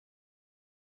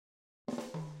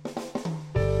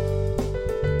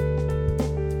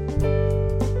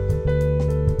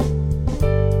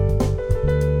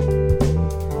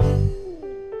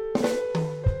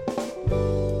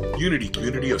Unity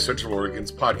Community of Central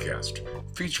Oregon's podcast,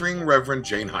 featuring Reverend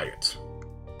Jane Hyatt.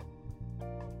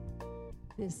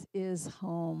 This is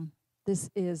home. This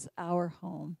is our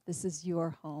home. This is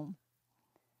your home.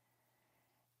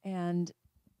 And,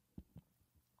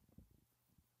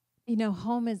 you know,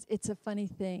 it's a funny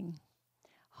thing.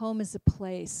 Home is a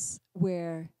place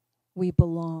where we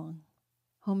belong.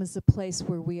 Home is a place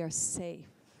where we are safe.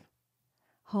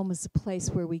 Home is a place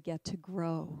where we get to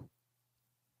grow.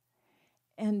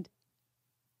 And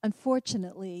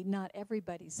unfortunately, not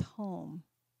everybody's home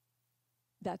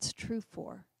that's true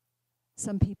for.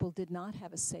 Some people did not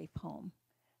have a safe home.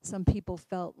 Some people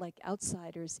felt like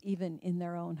outsiders even in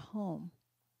their own home.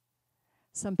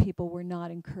 Some people were not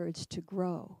encouraged to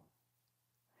grow.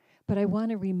 But I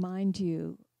want to remind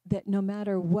you that no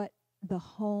matter what the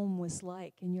home was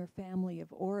like in your family of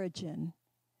origin,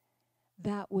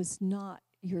 that was not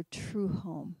your true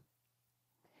home.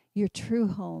 Your true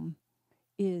home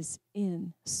is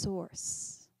in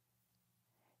Source.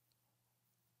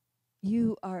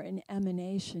 You are an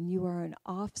emanation, you are an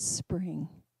offspring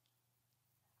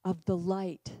of the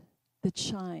light that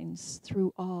shines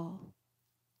through all.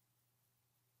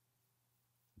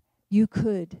 You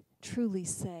could truly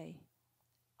say,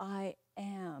 I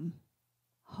am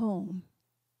home.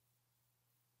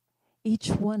 Each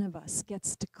one of us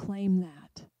gets to claim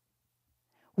that.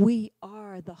 We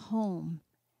are the home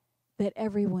that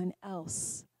everyone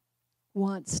else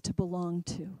wants to belong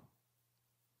to.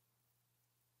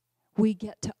 We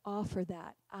get to offer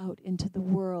that out into the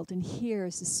world, and here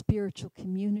as a spiritual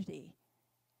community,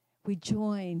 we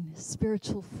join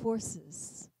spiritual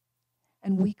forces,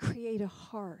 and we create a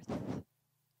hearth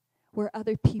where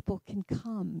other people can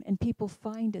come, and people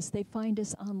find us. They find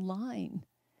us online.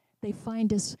 They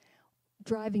find us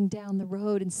driving down the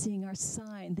road and seeing our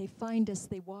sign. They find us,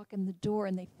 they walk in the door,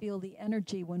 and they feel the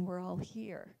energy when we're all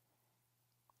here.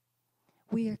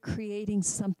 We are creating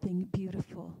something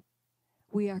beautiful.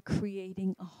 We are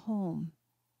creating a home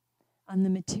on the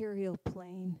material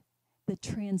plane that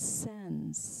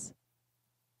transcends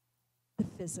the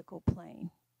physical plane,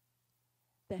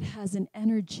 that has an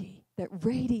energy that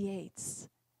radiates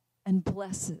and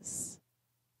blesses.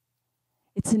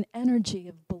 It's an energy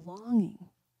of belonging.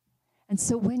 And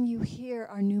so when you hear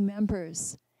our new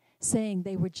members saying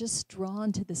they were just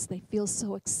drawn to this, they feel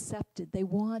so accepted, they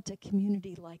want a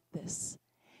community like this,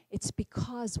 it's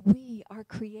because we are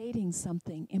creating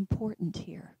something important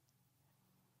here.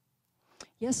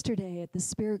 Yesterday at the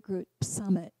Spirit Group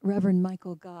Summit, Reverend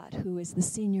Michael Gott, who is the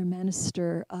senior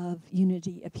minister of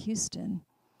Unity of Houston,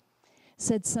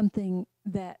 said something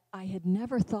that I had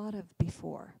never thought of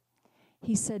before.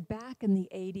 He said back in the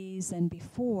 80s and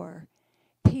before,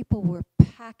 people were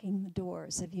packing the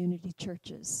doors of Unity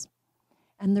churches.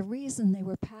 And the reason they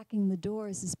were packing the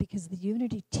doors is because the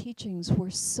Unity teachings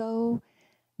were so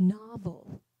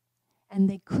novel, and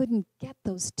they couldn't get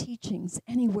those teachings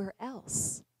anywhere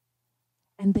else.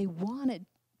 And they wanted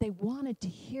to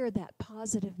hear that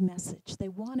positive message. They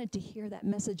wanted to hear that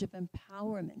message of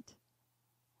empowerment.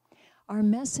 Our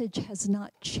message has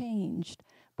not changed,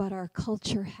 but our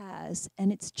culture has,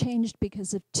 and it's changed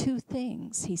because of two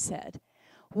things, he said.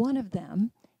 One of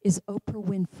them is Oprah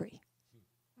Winfrey,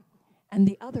 and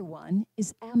the other one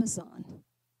is Amazon.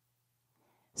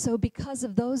 So because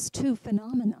of those two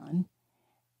phenomenon,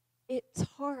 it's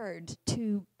hard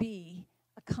to be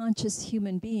a conscious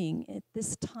human being at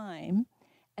this time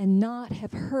and not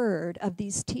have heard of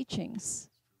these teachings.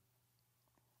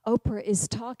 Oprah is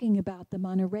talking about them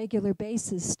on a regular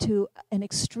basis to an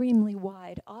extremely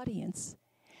wide audience.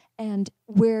 And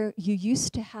where you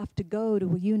used to have to go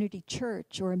to a Unity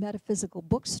church or a metaphysical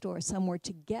bookstore somewhere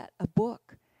to get a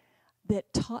book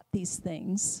that taught these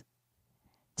things,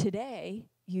 today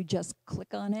you just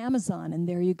click on Amazon and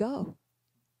there you go.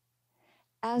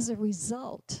 As a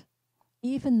result,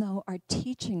 even though our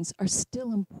teachings are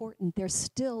still important, they're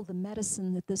still the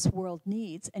medicine that this world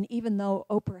needs. And even though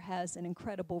Oprah has an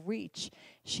incredible reach,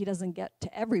 she doesn't get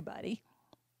to everybody.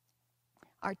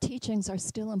 Our teachings are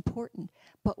still important,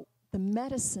 but the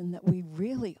medicine that we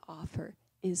really offer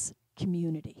is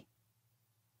community.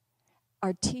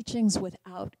 Our teachings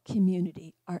without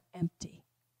community are empty.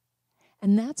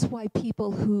 And that's why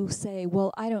people who say,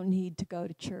 well, I don't need to go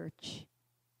to church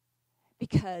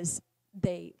because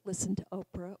they listen to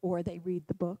Oprah or they read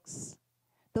the books,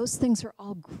 those things are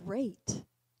all great,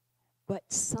 but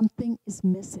something is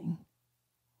missing.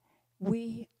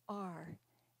 We are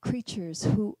creatures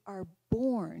who are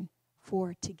born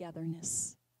for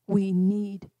togetherness. We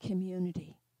need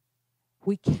community.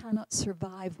 We cannot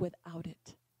survive without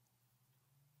it.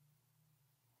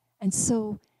 And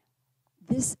so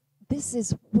this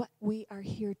is what we are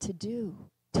here to do.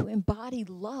 to embody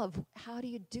love. How do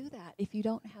you do that if you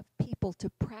don't have people to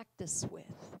practice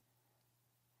with?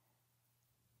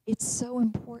 It's so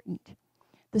important.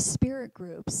 The spirit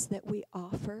groups that we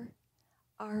offer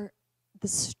are the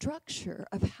structure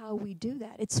of how we do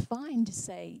that. It's fine to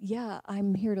say, yeah,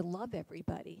 I'm here to love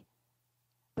everybody.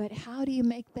 But how do you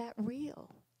make that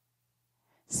real?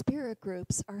 Spirit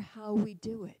groups are how we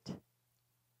do it.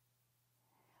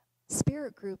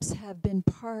 Spirit groups have been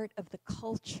part of the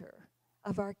culture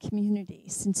of our community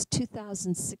since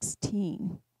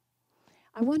 2016.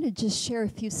 I want to just share a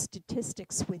few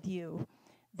statistics with you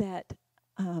that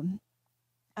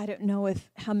I don't know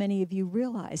how many of you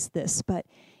realize this, but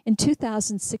in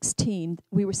 2016,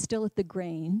 we were still at the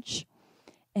Grange,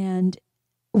 and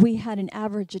we had an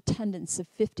average attendance of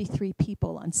 53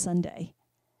 people on Sunday.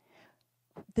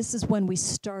 This is when we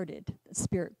started the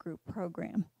Spirit Group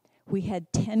program. We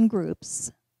had 10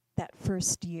 groups that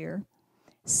first year,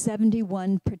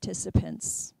 71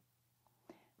 participants.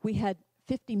 We had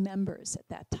 50 members at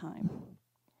that time.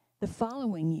 The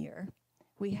following year,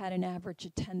 we had an average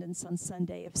attendance on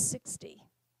Sunday of 60.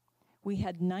 We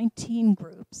had 19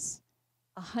 groups,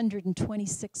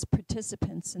 126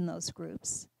 participants in those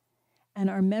groups,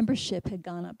 and our membership had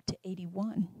gone up to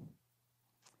 81.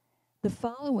 The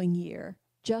following year,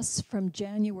 just from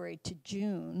January to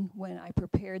June, when I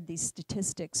prepared these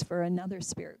statistics for another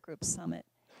Spirit Group Summit,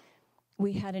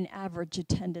 we had an average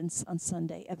attendance on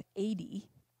Sunday of 80.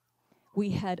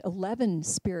 We had 11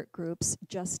 spirit groups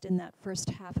just in that first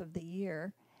half of the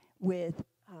year with,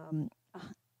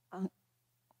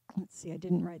 let's see, I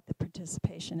didn't write the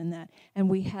participation in that, and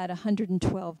we had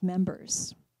 112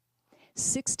 members.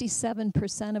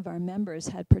 67% of our members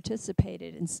had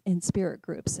participated in spirit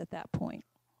groups at that point.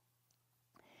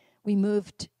 We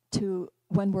moved to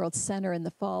One World Center in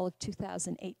the fall of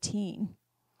 2018.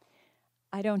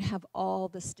 I don't have all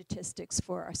the statistics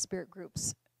for our spirit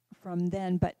groups from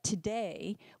then, but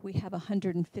today we have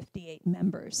 158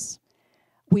 members.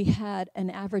 We had an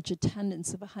average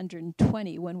attendance of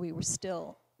 120 when we were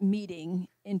still meeting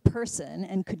in person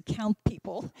and could count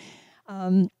people.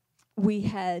 We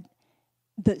had,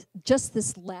 just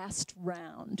this last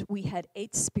round, we had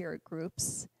 8 spirit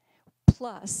groups,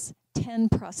 plus 10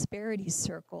 prosperity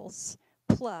circles,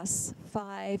 plus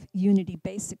 5 Unity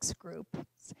Basics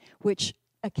groups, which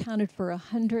accounted for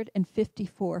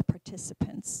 154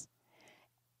 participants.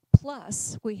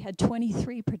 Plus, we had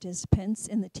 23 participants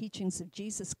in the Teachings of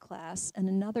Jesus class and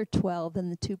another 12 in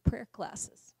the 2 prayer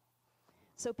classes.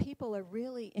 So people are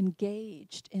really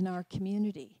engaged in our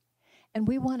community. And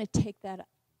we want to take that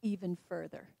even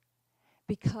further,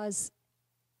 because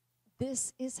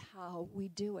this is how we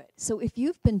do it. So if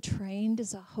you've been trained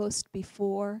as a host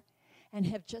before and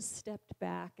have just stepped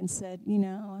back and said, you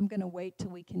know, I'm going to wait till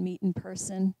we can meet in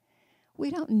person, we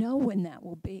don't know when that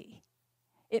will be.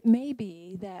 It may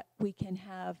be that we can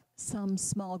have some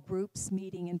small groups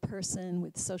meeting in person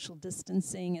with social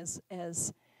distancing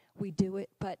as we do it,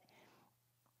 but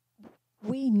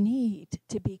we need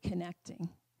to be connecting.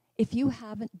 If you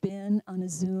haven't been on a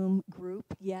Zoom group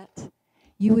yet,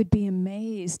 you would be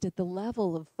amazed at the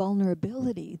level of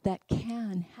vulnerability that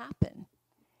can happen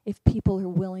if people are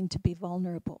willing to be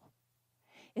vulnerable.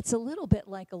 It's a little bit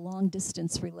like a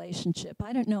long-distance relationship.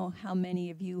 I don't know how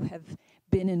many of you have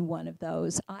been in one of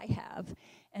those. I have.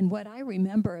 And what I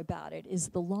remember about it is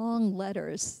the long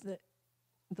letters.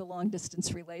 The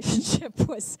long-distance relationship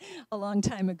was a long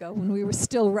time ago when we were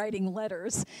still writing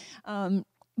letters.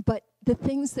 But the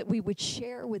things that we would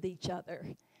share with each other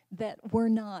that were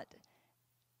not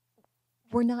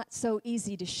so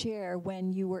easy to share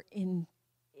when you were in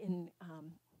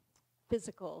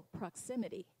physical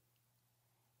proximity.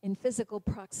 In physical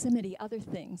proximity, other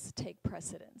things take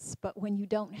precedence. But when you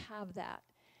don't have that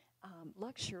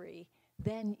luxury,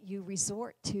 then you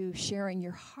resort to sharing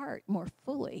your heart more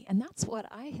fully. And that's what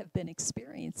I have been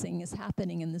experiencing is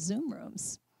happening in the Zoom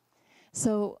rooms.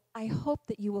 So I hope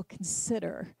that you will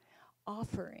consider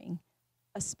offering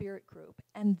a spirit group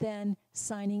and then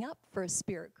signing up for a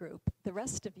spirit group, the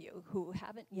rest of you who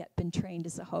haven't yet been trained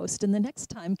as a host. And the next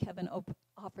time Kevin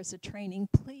offers a training,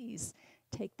 please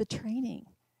take the training.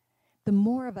 The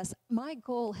more of us, my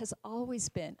goal has always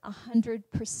been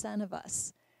 100% of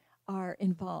us are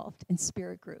involved in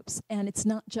spirit groups. And it's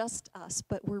not just us,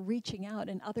 but we're reaching out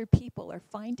and other people are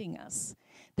finding us.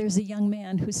 There's a young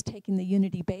man who's taking the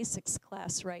Unity Basics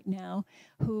class right now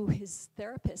who his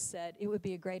therapist said it would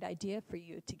be a great idea for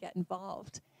you to get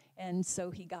involved. And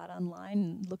so he got online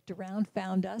and looked around,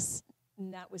 found us,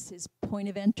 and that was his point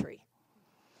of entry.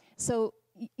 So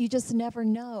you just never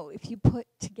know if you put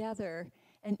together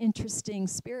an interesting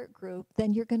spirit group,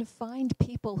 then you're going to find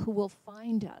people who will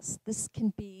find us. This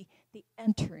can be the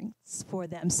entrance for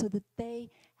them so that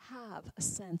they have a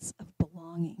sense of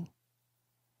belonging.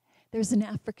 There's an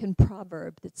African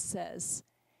proverb that says,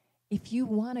 if you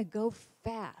want to go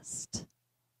fast,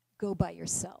 go by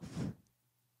yourself.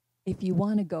 If you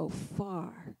want to go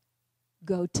far,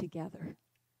 go together.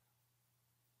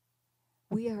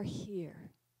 We are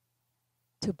here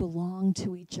to belong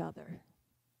to each other,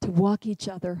 to walk each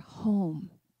other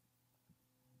home,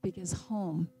 because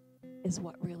home is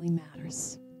what really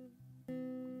matters.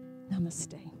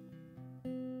 Namaste.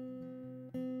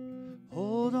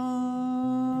 Hold on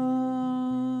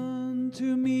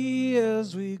to me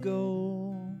as we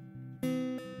go,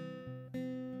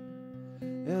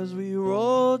 as we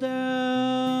roll down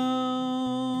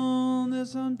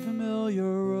this unfamiliar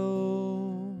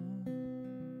road.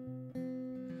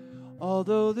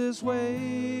 Although this way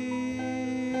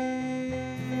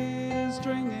is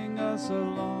stringing us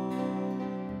along,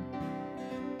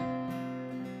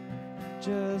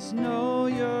 just know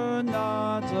you're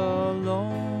not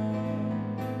alone,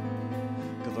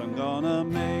 'cause I'm gonna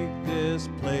make this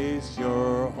place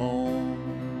your home.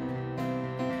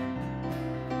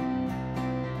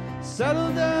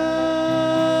 Settle down,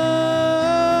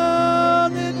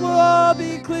 it will all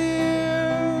be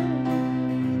clear.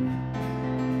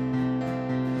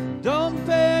 Don't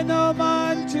pay no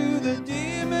mind to the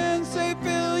demons, they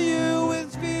fill you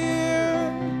with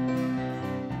fear.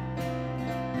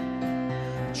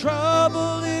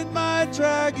 Trouble, it might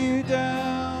drag you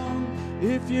down.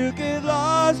 If you get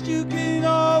lost, you can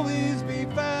always be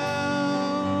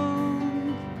found.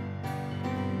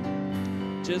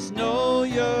 Just know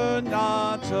you're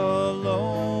not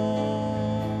alone,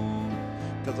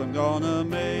 'cause I'm gonna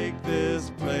make this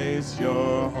place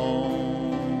your home.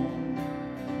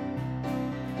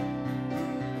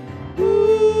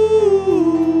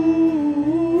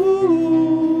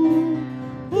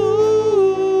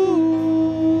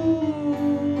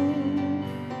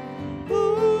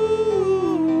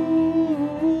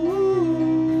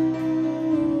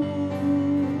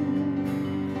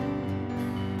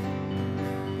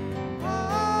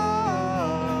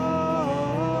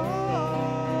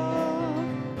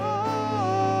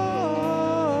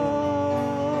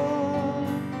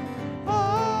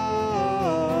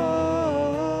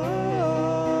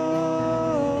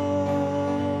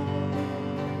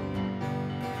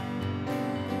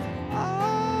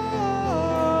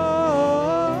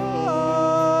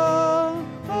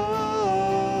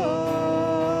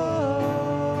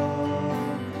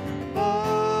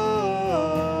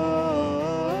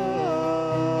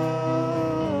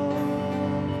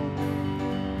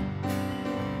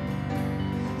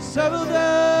 Settle down,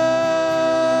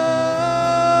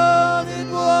 it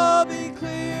will all be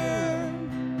clear.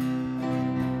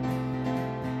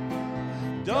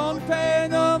 Don't pay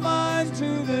no mind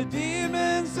to the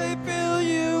demons, they fill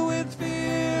you with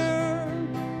fear.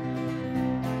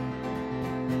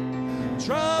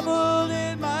 Trouble,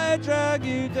 it might drag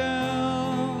you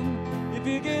down. If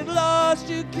you get lost,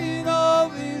 you can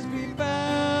always be found.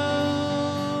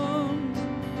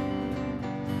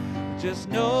 Just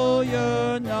know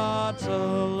you're not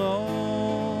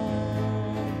alone,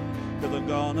 'cause I'm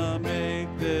gonna make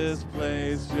this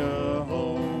place your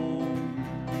home.